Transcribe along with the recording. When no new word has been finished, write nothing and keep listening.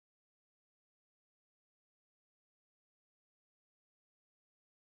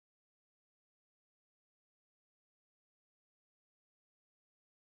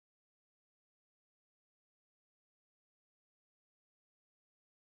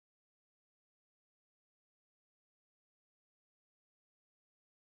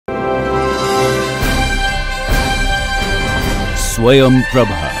Swayam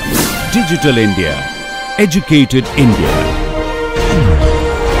Prabha. Digital India. Educated India.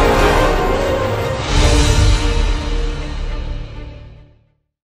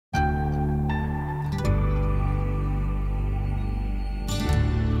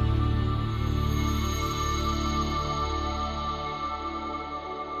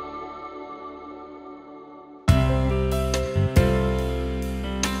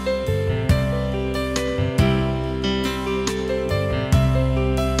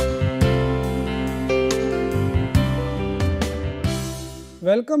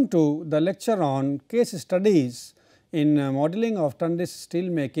 Welcome to the lecture on case studies in modeling of Tundish steel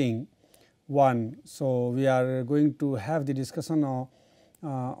making 1. So, we are going to have the discussion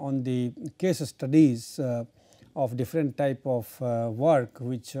on the case studies of different type of work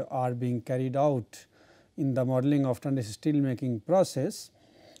which are being carried out in the modeling of Tundish steel making process.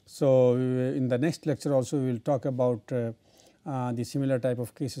 So, in the next lecture also we will talk about the similar type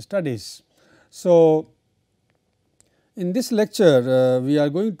of case studies. So, in this lecture we are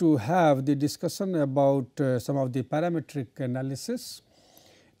going to have the discussion about some of the parametric analysis,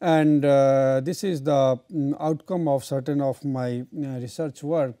 and this is the outcome of certain of my research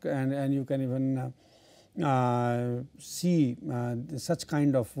work, and you can even see such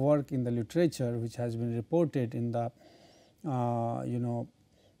kind of work in the literature which has been reported in the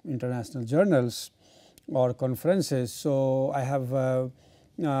international journals or conferences. So, I have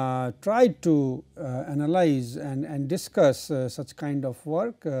tried to analyze and discuss such kind of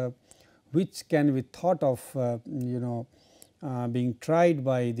work which can be thought of being tried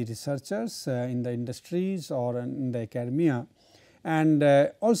by the researchers in the industries or in the academia, and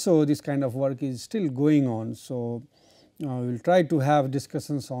also this kind of work is still going on. So, we will try to have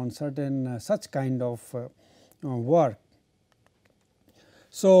discussions on certain such kind of work.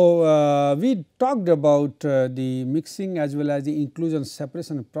 So, we talked about the mixing as well as the inclusion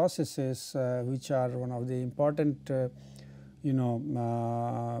separation processes which are one of the important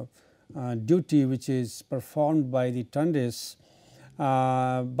duty which is performed by the Tundish.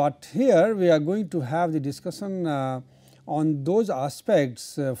 But here we are going to have the discussion on those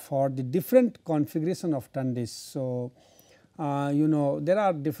aspects for the different configuration of Tundish. So, there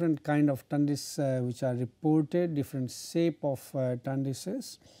are different kind of Tundish which are reported, different shape of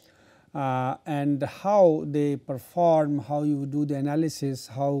Tundishes, and how they perform, how you do the analysis,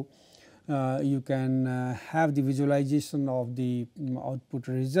 how you can have the visualization of the output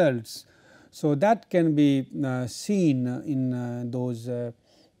results. So, that can be seen in those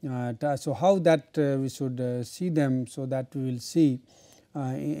so how that we should see them. So, that we will see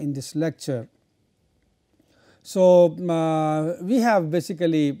in this lecture. So, we have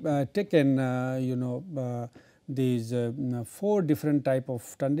basically taken these 4 different type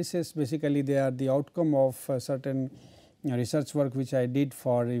of Tundishes. Basically, they are the outcome of certain research work which I did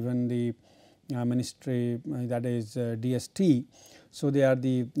for even the ministry, that is DST. So, they are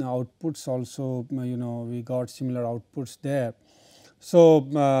the outputs also, we got similar outputs there. So,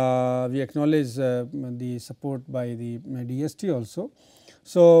 we acknowledge the support by the DST also.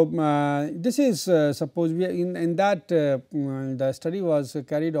 So, this is suppose we are in that the study was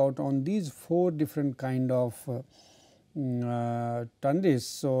carried out on these 4 different kind of Tundish.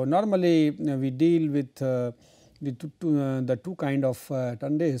 So, normally we deal with the two kind of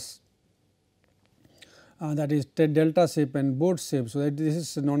Tundish, that is delta shape and boat shape. So, this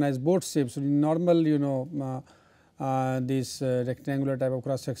is known as boat shape. So, in normal this rectangular type of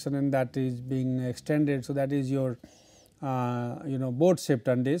cross section, and that is being extended. So, that is your boat shape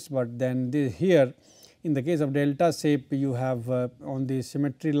Tundish, but then here in the case of delta shape you have on the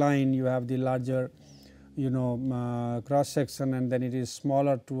symmetry line you have the larger cross section, and then it is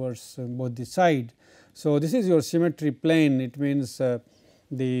smaller towards both the side. So, this is your symmetry plane. It means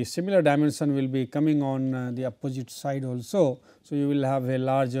the similar dimension will be coming on the opposite side also. So, you will have a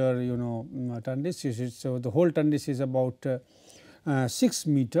larger Tundish. So, the whole Tundish is about 6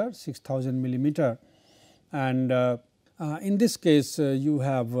 meter, 6000 millimeter, and in this case you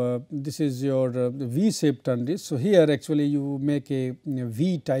have this is your V shaped Tundish. So, here actually you make a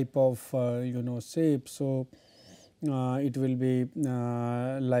V type of shape. So, it will be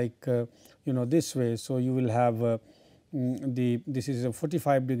like this way. So, you will have this is a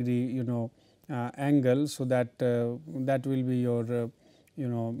 45 degree angle. So, that that will be your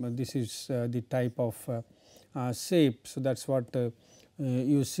this is the type of shape. So, that is what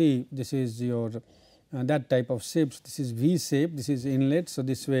you see. This is your that type of shapes. This is V shape, this is inlet. So,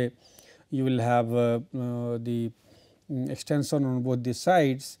 this way you will have the extension on both the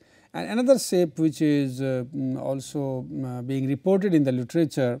sides. And another shape which is also being reported in the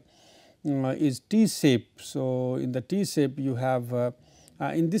literature is T shape. So, in the T shape you have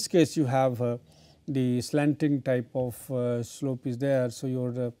in this case you have the slanting type of slope is there. So,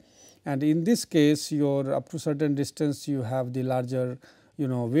 your and in this case your up to certain distance you have the larger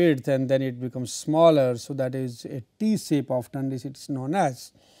width, and then it becomes smaller. So, that is a T shape of Tundish, it is known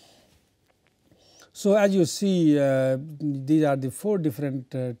as. So, as you see these are the 4 different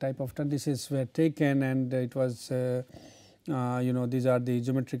type of Tundishes were taken, and it was these are the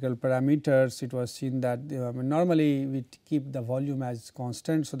geometrical parameters. It was seen that normally we keep the volume as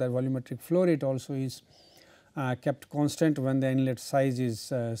constant. So, that volumetric flow rate also is kept constant when the inlet size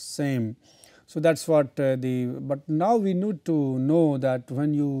is same. So, that is what but now we need to know that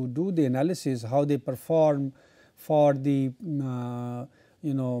when you do the analysis how they perform for the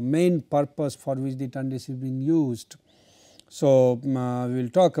main purpose for which the Tundish is being used. So, we will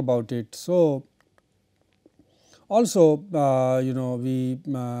talk about it. So, also we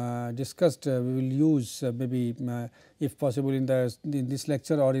discussed we will use maybe if possible in this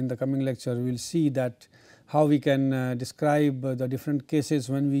lecture or in the coming lecture we will see that how we can describe the different cases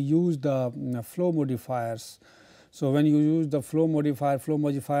when we use the flow modifiers. So, when you use the flow modifiers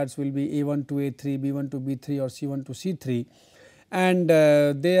will be A1 to A3, B1 to B3 or C1 to C3, and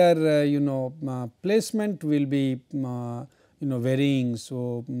their placement will be varying.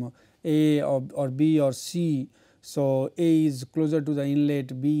 So, A or B or C. So, A is closer to the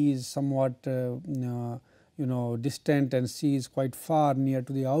inlet, B is somewhat distant, and C is quite far near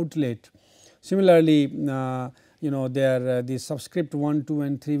to the outlet. Similarly, the subscript 1, 2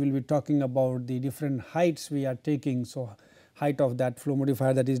 and 3 will be talking about the different heights we are taking. So, height of that flow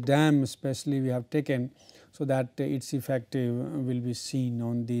modifier, that is dam especially we have taken, so that its effect will be seen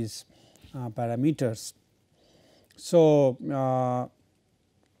on these parameters. So,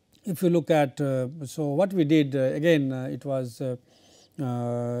 if you look at so what we did again it was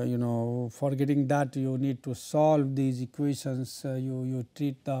for getting that you need to solve these equations. You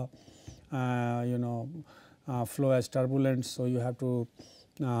treat the flow as turbulent. So, you have to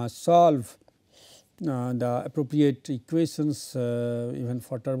solve the appropriate equations even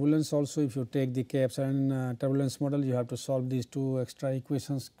for turbulence also. If you take the K epsilon turbulence model, you have to solve these 2 extra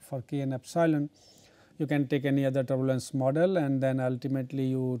equations for K and epsilon. You can take any other turbulence model, and then ultimately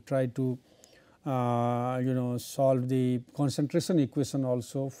you try to solve the concentration equation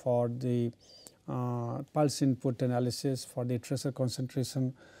also for the pulse input analysis for the tracer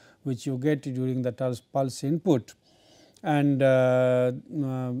concentration which you get during the pulse input. And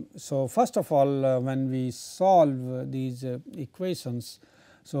so, first of all when we solve these equations,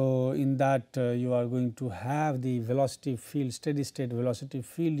 so in that you are going to have the velocity field, steady state velocity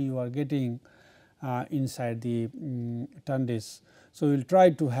field you are getting inside the Tundish. So, we will try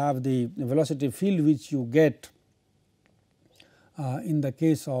to have the velocity field which you get in the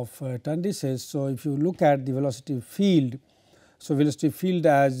case of Tundishes. So, if you look at the velocity field, so velocity field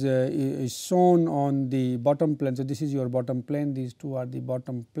as is shown on the bottom plane. So, this is your bottom plane, these 2 are the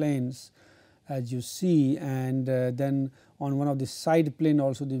bottom planes as you see, and then on one of the side plane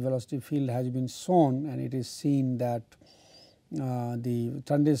also the velocity field has been shown, and it is seen that the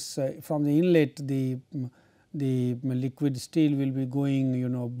Tundish from the inlet the liquid steel will be going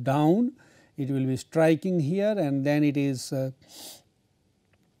down, it will be striking here, and then it is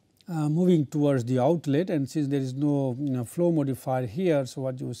moving towards the outlet, and since there is no flow modifier here. So,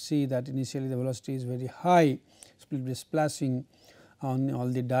 what you see that initially the velocity is very high, it will be splashing on all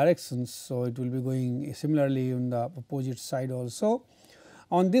the directions. So, it will be going similarly on the opposite side also.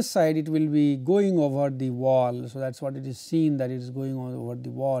 On this side it will be going over the wall. So, that is what it is seen, that it is going over the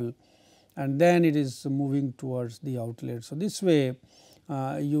wall, and then it is moving towards the outlet. So, this way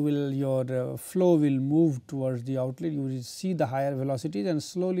your flow will move towards the outlet. You will see the higher velocities, and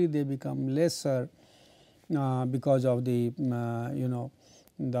slowly they become lesser because of the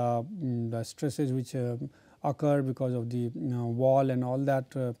the stresses which occur because of the wall and all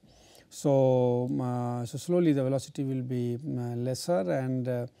that. So, slowly the velocity will be lesser,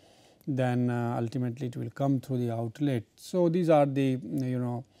 and then ultimately it will come through the outlet. So, these are the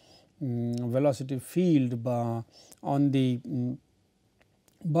velocity field on the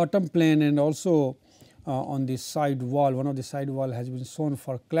bottom plane, and also on the side wall. One of the side wall has been shown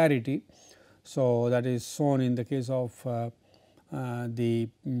for clarity. So, that is shown in the case of the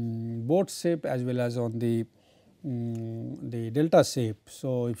boat shape as well as on the delta shape.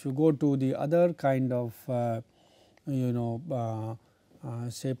 So, if you go to the other kind of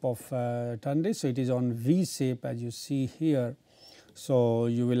shape of Tundish, so it is on V shape as you see here. So,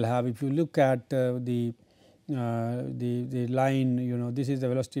 you will have, if you look at the line, this is the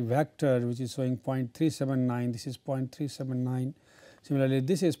velocity vector which is showing 0.379, this is 0.379. Similarly,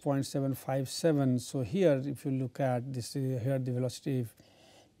 this is 0.757. So, here if you look at this, here the velocity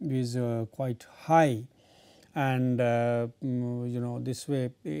is quite high, and this way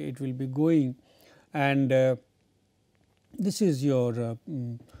it will be going, and this is your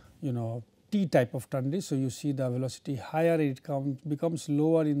T type of Tundish. So, you see the velocity higher, it becomes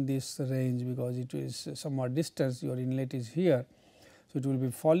lower in this range because it is somewhat distance, your inlet is here. So, it will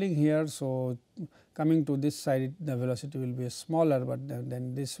be falling here. So, coming to this side the velocity will be smaller, but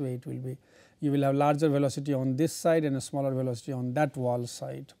then this way it will be, you will have larger velocity on this side and a smaller velocity on that wall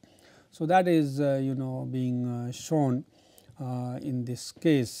side. So, that is being shown in this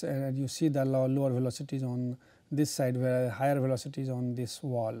case, and you see the lower velocities on this side where higher velocities on this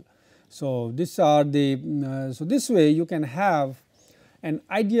wall. So, these are the so this way you can have an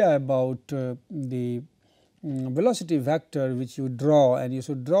idea about the velocity vector which you draw, and you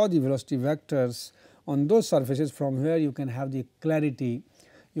should draw the velocity vectors on those surfaces from where you can have the clarity.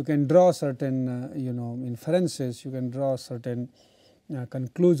 You can draw certain inferences, you can draw certain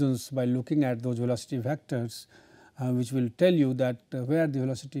conclusions by looking at those velocity vectors, which will tell you that where the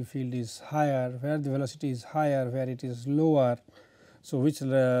velocity field is higher, where the velocity is higher, where it is lower. So, which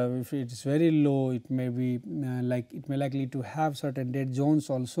if it is very low, it may be likely to have certain dead zones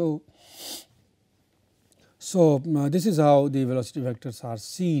also. So, this is how the velocity vectors are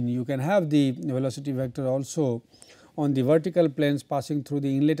seen. You can have the velocity vector also on the vertical planes passing through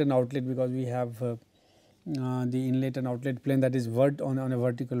the inlet and outlet, because we have the inlet and outlet plane that is on a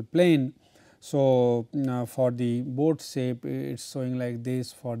vertical plane. So, for the boat shape it is showing like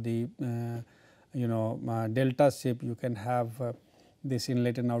this. For the delta shape, you can have this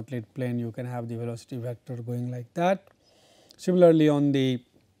inlet and outlet plane, you can have the velocity vector going like that. Similarly, on the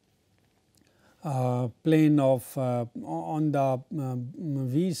plane of on the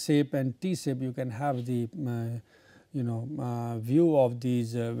V shape and T shape, you can have the view of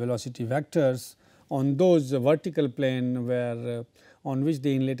these velocity vectors on those vertical plane where on which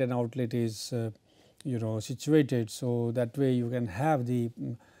the inlet and outlet is situated. So, that way you can have the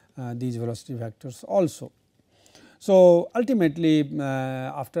these velocity vectors also. So, ultimately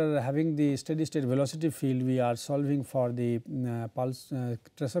after having the steady state velocity field, we are solving for the pulse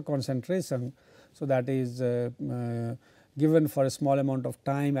tracer concentration. So, that is given for a small amount of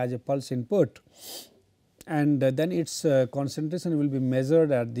time as a pulse input, and then its concentration will be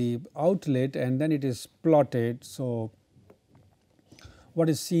measured at the outlet, and then it is plotted. So, what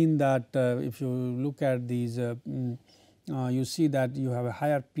is seen that if you look at these you see that you have a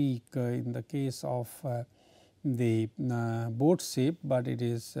higher peak in the case of the boat shape, but it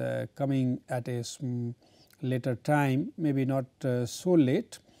is coming at a later time, maybe not so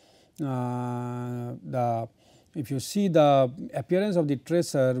late. If you see the appearance of the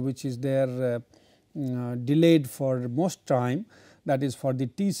tracer, which is there delayed for most time, that is for the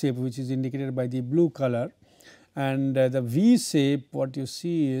T shape, which is indicated by the blue color, and the V shape, what you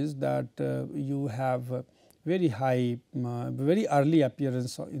see is that you have very high very early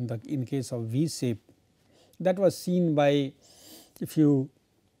appearance in case of V shape. That was seen by, if you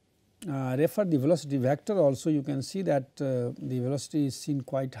refer the velocity vector also, you can see that the velocity is seen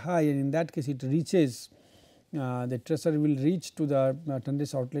quite high, and in that case it reaches the tracer will reach to the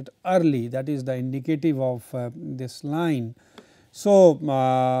Tundish outlet early, that is the indicative of this line. So,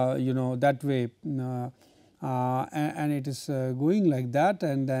 that way and it is going like that,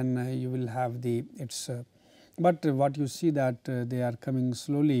 and then you will have the its but what you see that they are coming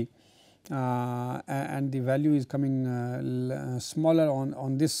slowly, and the value is coming smaller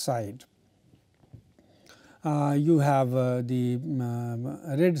on this side. You have the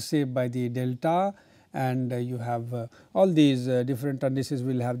red shape by the delta, and you have all these different Tundishes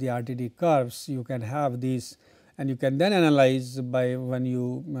will have the RTD curves. You can have these, and you can then analyze by when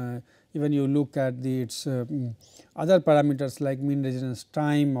you even you look at the its other parameters like mean residence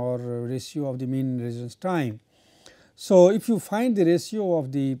time or ratio of the mean residence time. So, if you find the ratio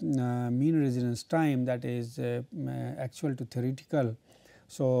of the mean residence time, that is actual to theoretical.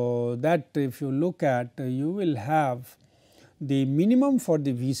 So, that if you look at, you will have the minimum for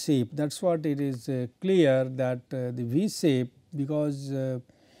the V shape. That is what it is clear that the V shape, because it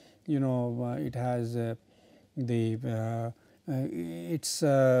has the its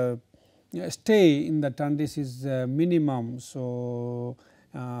stay in the Tundish is minimum. So,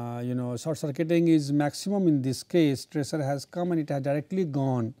 short circuiting is maximum in this case, tracer has come and it has directly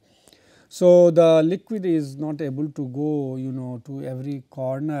gone. So, the liquid is not able to go to every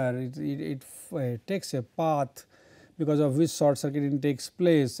corner, it takes a path because of which short circuiting takes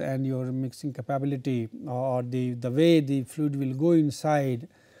place, and your mixing capability or the way the fluid will go inside,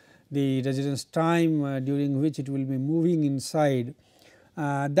 the residence time during which it will be moving inside.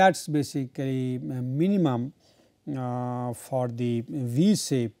 that is basically minimum for the V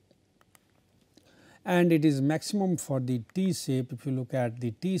shape, and it is maximum for the T shape. If you look at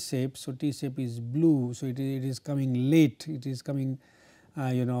the T shape, so T shape is blue, so it is coming late, it is coming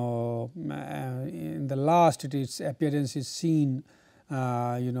in the last, its appearance is seen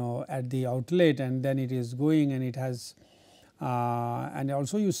at the outlet, and then it is going, and it has and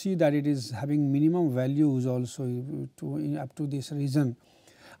also you see that it is having minimum values also to up to this region.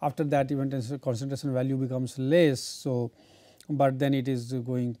 After that, even concentration value becomes less. So, but then it is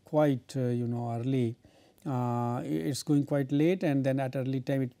going quite early, it is going quite late, and then at early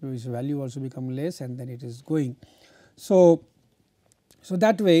time its value also become less, and then it is going. So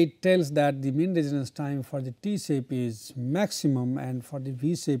that way it tells that the mean resonance time for the T shape is maximum, and for the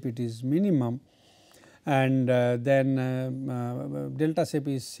V shape it is minimum, and then delta shape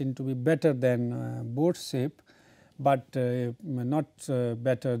is seen to be better than boat shape, but not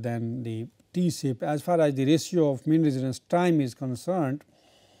better than the T shape as far as the ratio of mean resonance time is concerned.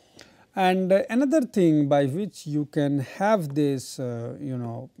 And another thing by which you can have this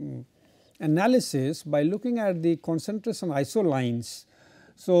analysis by looking at the concentration isolines.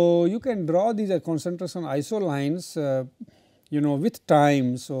 So, you can draw these concentration isolines with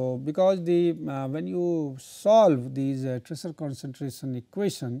time. So, because the when you solve these tracer concentration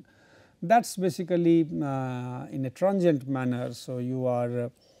equation, that is basically in a transient manner. So, you are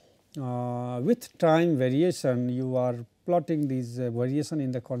with time variation, you are plotting these variation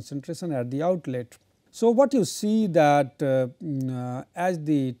in the concentration at the outlet. So, what you see that as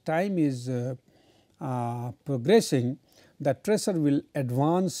the time is progressing, the tracer will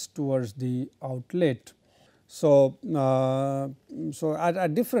advance towards the outlet. So,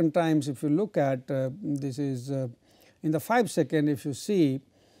 at different times, if you look at this is in the 5 second, if you see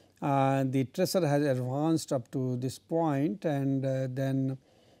the tracer has advanced up to this point, and then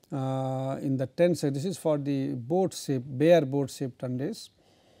in the 10 second, this is for the boat shape, bare boat shape Tundish,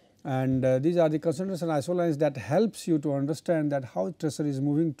 and these are the concentration isolines that helps you to understand that how tracer is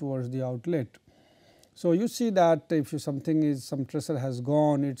moving towards the outlet. So, you see that if some tracer has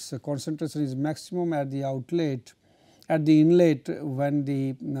gone, its concentration is maximum at the outlet, at the inlet when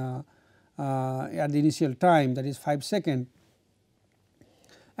the at the initial time, that is 5 second.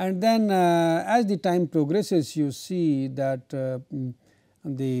 And then as the time progresses, you see that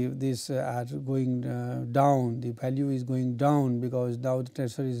these are going down, the value is going down, because now the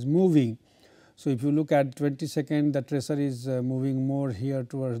tracer is moving. So, if you look at 20 second, the tracer is moving more here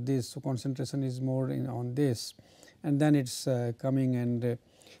towards this. So, concentration is more on this, and then it is coming and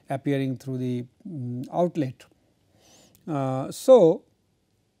appearing through the outlet. So,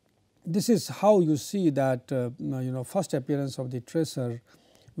 this is how you see that first appearance of the tracer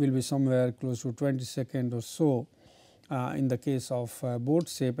will be somewhere close to 20 second or so in the case of boat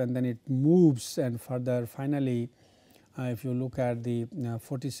shape, and then it moves, and further finally if you look at the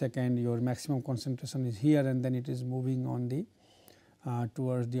 40 second, your maximum concentration is here, and then it is moving on the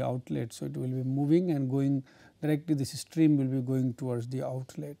towards the outlet. So, it will be moving and going directly, this stream will be going towards the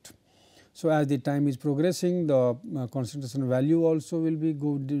outlet. So, as the time is progressing, the concentration value also will be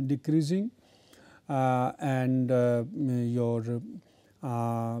decreasing, and your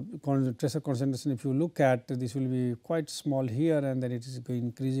tracer concentration, if you look at, this will be quite small here, and then it is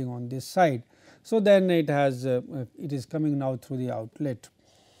increasing on this side. So, then it has it is coming now through the outlet.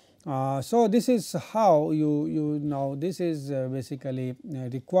 So, this is how you now this is basically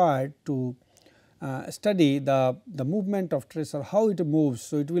required to study the movement of tracer, how it moves.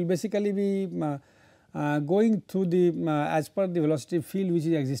 So, it will basically be going through the as per the velocity field which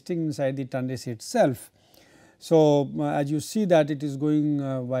is existing inside the Tundish itself. So, as you see that it is going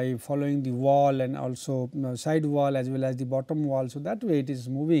by following the wall, and also side wall as well as the bottom wall. So, that way it is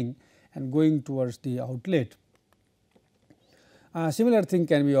moving and going towards the outlet. Similar thing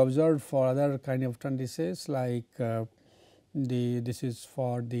can be observed for other kind of Tundishes, like this is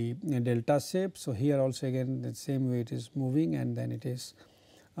for the delta shape. So, here also again the same way it is moving, and then it is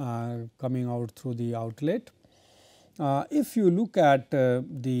coming out through the outlet. If you look at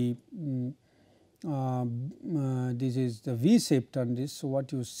the this is the V shape Tundish. So,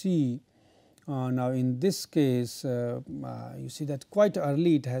 what you see now in this case you see that quite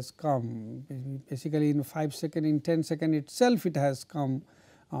early it has come, basically in 5 second, in 10 second itself it has come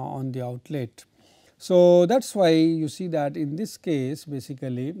on the outlet. So, that is why you see that in this case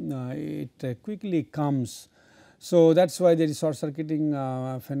basically it quickly comes. So, that is why there is short circuiting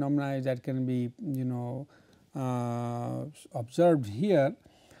phenomena that can be observed here,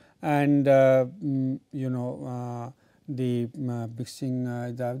 and the mixing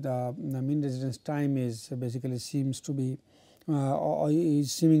the mean residence time is basically seems to be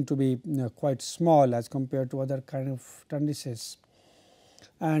is seeming to be quite small as compared to other kind of Tundishes.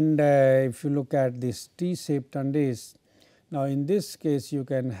 And if you look at this T-shaped Tundish, now in this case you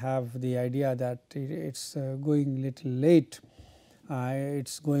can have the idea that it is going little late. It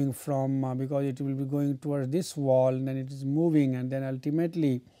is going from because it will be going towards this wall, and then it is moving, and then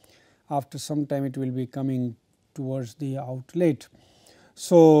ultimately after some time it will be coming towards the outlet.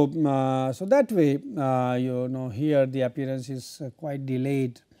 So, so that way you know here the appearance is quite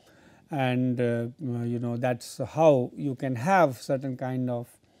delayed, and you know that is how you can have certain kind of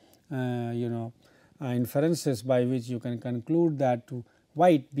you know inferences by which you can conclude that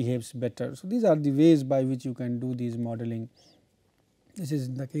white behaves better. So, these are the ways by which you can do these modeling. This is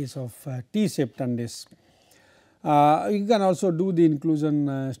in the case of T-shaped Tundish. You can also do the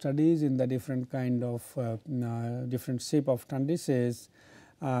inclusion studies in the different kind of different shape of Tundishes.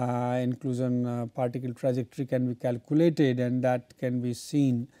 Inclusion particle trajectory can be calculated, and that can be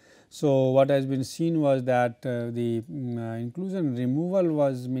seen. So, what has been seen was that the inclusion removal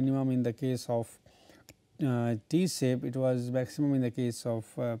was minimum in the case of T shape, it was maximum in the case of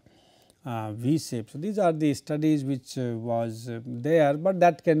V shape. So, these are the studies which was there, but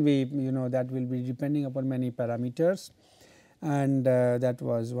that can be you know that will be depending upon many parameters, and that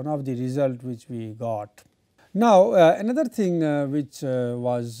was one of the result which we got. Now, another thing which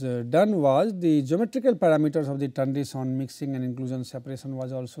was done was the geometrical parameters of the Tundish on mixing and inclusion separation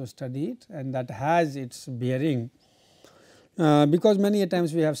was also studied, and that has its bearing. Because many a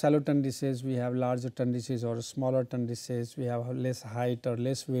times we have shallow Tundishes, we have larger Tundishes or smaller Tundishes, we have less height or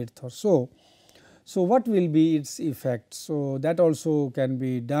less width or so. So, what will be its effect? So, that also can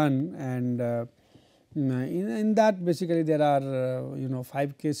be done, and in that basically there are you know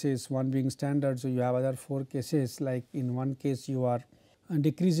 5 cases, one being standard. So, you have other 4 cases, like in one case you are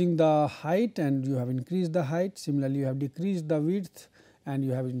decreasing the height and you have increased the height, similarly you have decreased the width and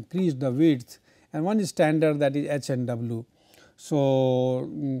you have increased the width, and one is standard, that is H and W. So,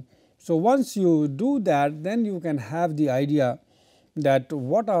 so once you do that, then you can have the idea that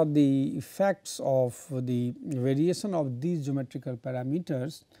what are the effects of the variation of these geometrical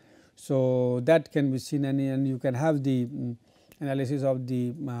parameters. So, that can be seen, and you can have the analysis of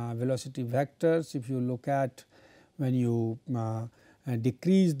the velocity vectors. If you look at when you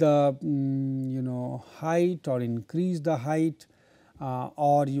decrease the you know height or increase the height,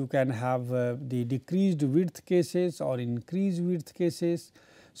 or you can have the decreased width cases or increased width cases.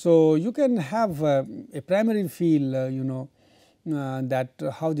 So, you can have a primary feel you know that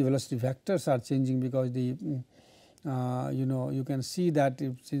how the velocity vectors are changing, because the you know you can see that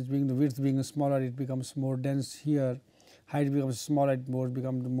if since being the width being smaller, it becomes more dense here, height becomes smaller, it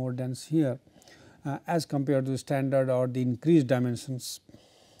becomes more dense here as compared to standard or the increased dimensions.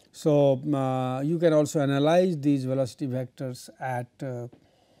 So, you can also analyze these velocity vectors at the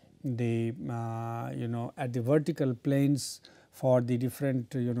you know at the vertical planes for the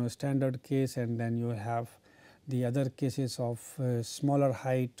different you know standard case, and then you have the other cases of smaller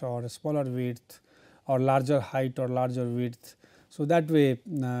height or smaller width or larger height or larger width. So, that way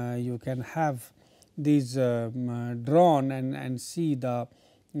you can have these drawn and see the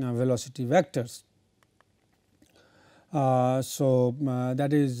velocity vectors. So,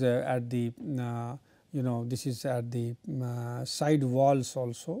 that is at the you know this is at the side walls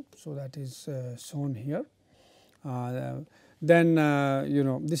also. So, that is shown here. Then you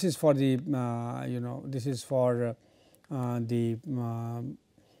know this is for the you know this is for the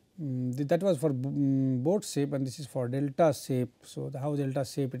that was for boat shape, and this is for delta shape. So, how delta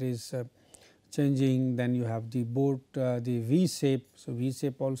shape it is changing. Then you have the boat the V shape. So, V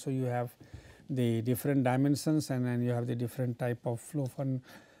shape also you have the different dimensions, and then you have the different type of flow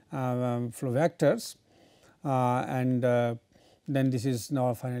vectors, and then this is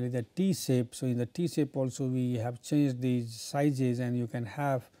now finally the T shape. So, in the T shape also we have changed these sizes, and you can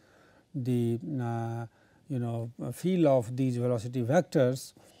have the you know feel of these velocity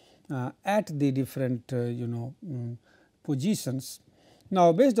vectors at the different you know positions.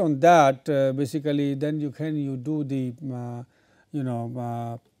 Now, based on that basically then you do the you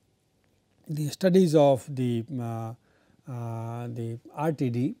know the studies of the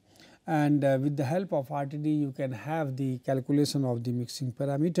RTD, and with the help of RTD you can have the calculation of the mixing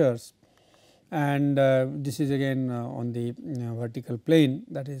parameters, and this is again on the vertical plane,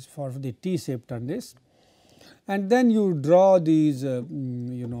 that is for the T-shaped Tundish. And then you draw these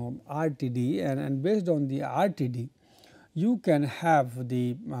you know RTD, and based on the RTD you can have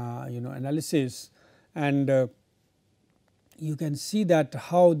the you know analysis, and you can see that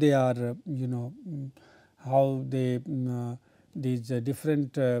how they are you know how they these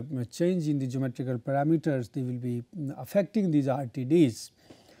different change in the geometrical parameters, they will be affecting these RTDs.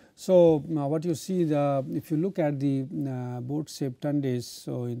 So, what you see, if you look at the boat shape Tundish,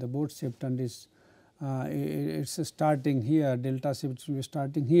 so in the boat shape Tundish it is starting here, delta shape will be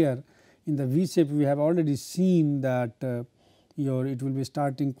starting here. In the V shape we have already seen that it will be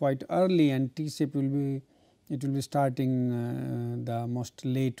starting quite early, and T shape will be starting the most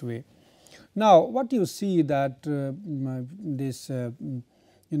late way. Now, what you see that this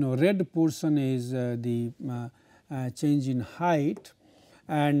red portion is the change in height,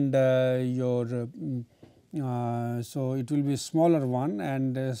 and so it will be smaller one,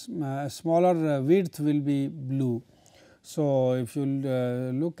 and smaller width will be blue. So, if you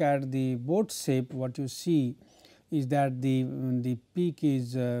look at the boat shape, what you see is that the peak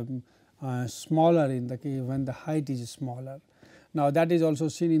is smaller in the case when the height is smaller. Now, that is also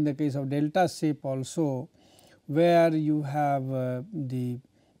seen in the case of delta shape also, where you have the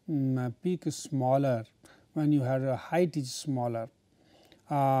peak is smaller when you have a height is smaller,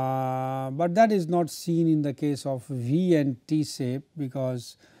 but that is not seen in the case of V and T shape,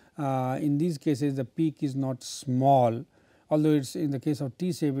 because in these cases the peak is not small, although it is in the case of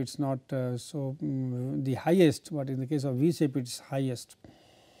T shape it is not so the highest, but in the case of V shape it is highest.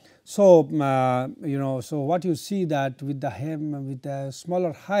 So, so what you see that with the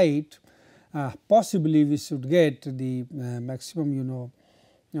smaller height, possibly we should get the maximum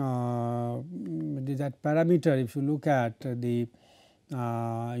that parameter. If you look at the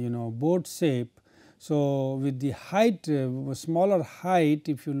boat shape, so with the height smaller height,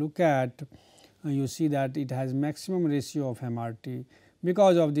 if you look at you see that it has maximum ratio of MRT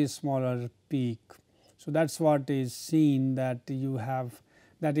because of this smaller peak. So, that is what is seen, that you have,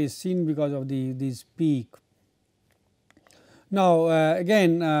 that is seen because of this peak. Now,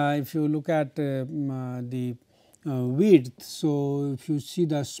 again if you look at the width, so if you see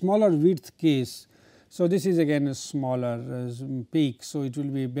the smaller width case, so this is again a smaller peak. So, it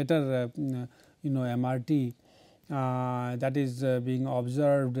will be better MRT that is being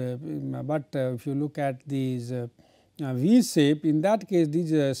observed, but if you look at these V shape, in that case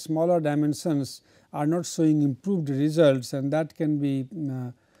these smaller dimensions are not showing improved results, and that can be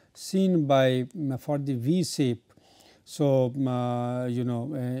seen by for the V shape. So,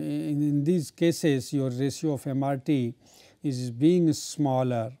 in these cases your ratio of MRT is being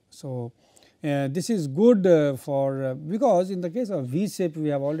smaller. So, this is good for because in the case of V shape we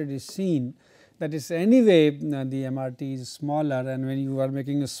have already seen that is anyway the MRT is smaller, and when you are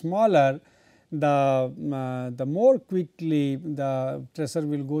making it smaller, the more quickly the pressure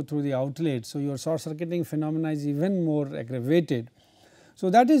will go through the outlet. So, your short circuiting phenomena is even more aggravated.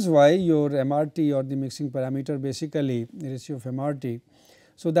 So, that is why your MRT or the mixing parameter, basically ratio of MRT,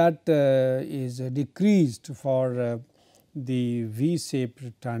 so that is decreased for the V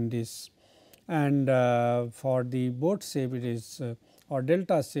shaped Tundish, and for the boat shape it is or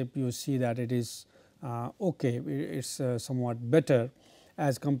delta shape, you see that it is okay, it is somewhat better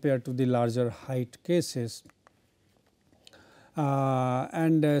as compared to the larger height cases.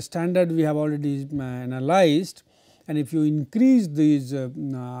 And standard we have already analyzed, and if you increase these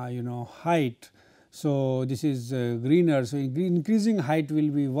height, so this is greener. So, increasing height will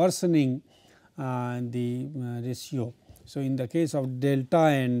be worsening the ratio. So, in the case of delta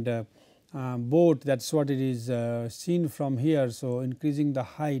and boat, that is what it is seen from here. So, increasing the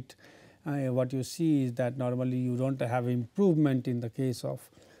height, what you see is that normally you do not have improvement in the case of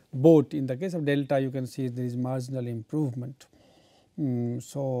boat. In the case of delta, you can see there is marginal improvement.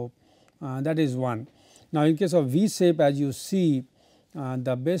 So, that is one. Now, in case of V shape, as you see,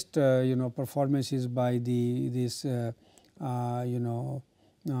 the best performance is by this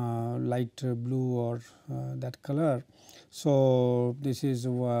light blue or that color. So, this is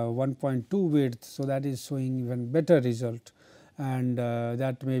 1.2 width. So, that is showing even better result, and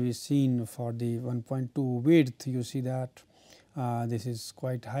that may be seen for the 1.2 width. You see that this is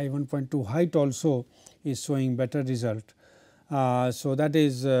quite high. 1.2 height also is showing better result. So, that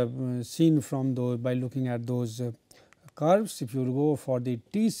is seen from those by looking at those curves. If you go for the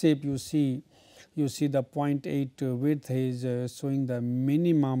T shape, you see the 0.8 width is showing the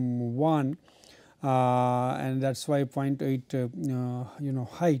minimum one, and that is why 0.8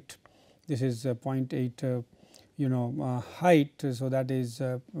 height, this is 0.8 height. So, that is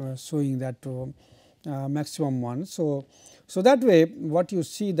showing that maximum one. So, that way what you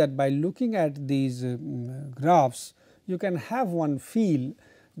see that by looking at these graphs, you can have one feel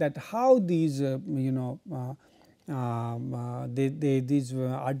that how these these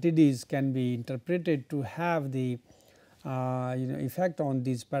RTDs can be interpreted to have the effect on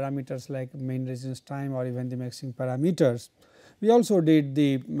these parameters like main resistance time or even the mixing parameters. We also did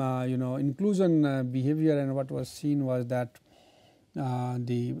the inclusion behavior, and what was seen was that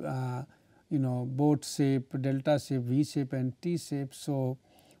the boat shape, delta shape, V shape and T shape. So,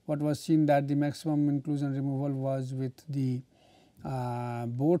 what was seen that the maximum inclusion removal was with the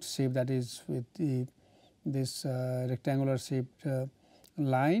boat shape, that is with the this rectangular shaped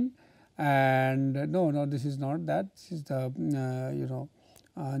line, and no, this is not that, this is the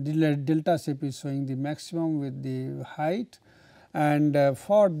delta shape is showing the maximum with the height. And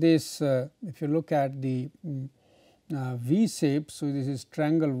for this if you look at the V shape, so this is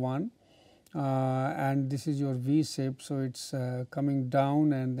triangle 1 and this is your V shape. So, it is coming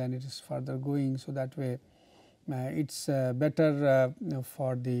down and then it is further going. So, that way it is better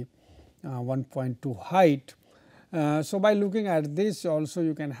for the 1.2 height. So, by looking at this also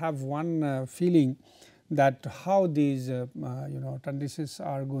you can have one feeling that how these Tundishes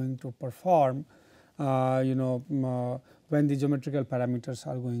are going to perform when the geometrical parameters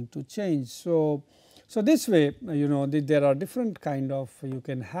are going to change. So, this way there are different kind of, you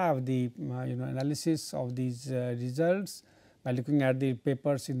can have the analysis of these results by looking at the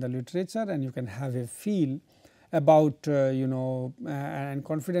papers in the literature, and you can have a feel about and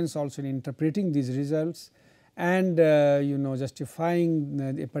confidence also in interpreting these results, and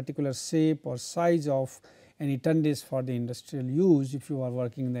justifying a particular shape or size of any Tundish for the industrial use if you are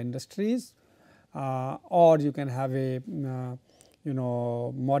working in the industries, or you can have a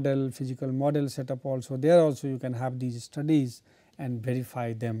model, physical model setup also. There also you can have these studies and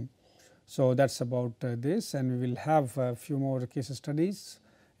verify them. So, that is about this, and we will have a few more case studies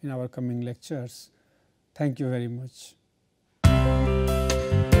in our coming lectures. Thank you very much.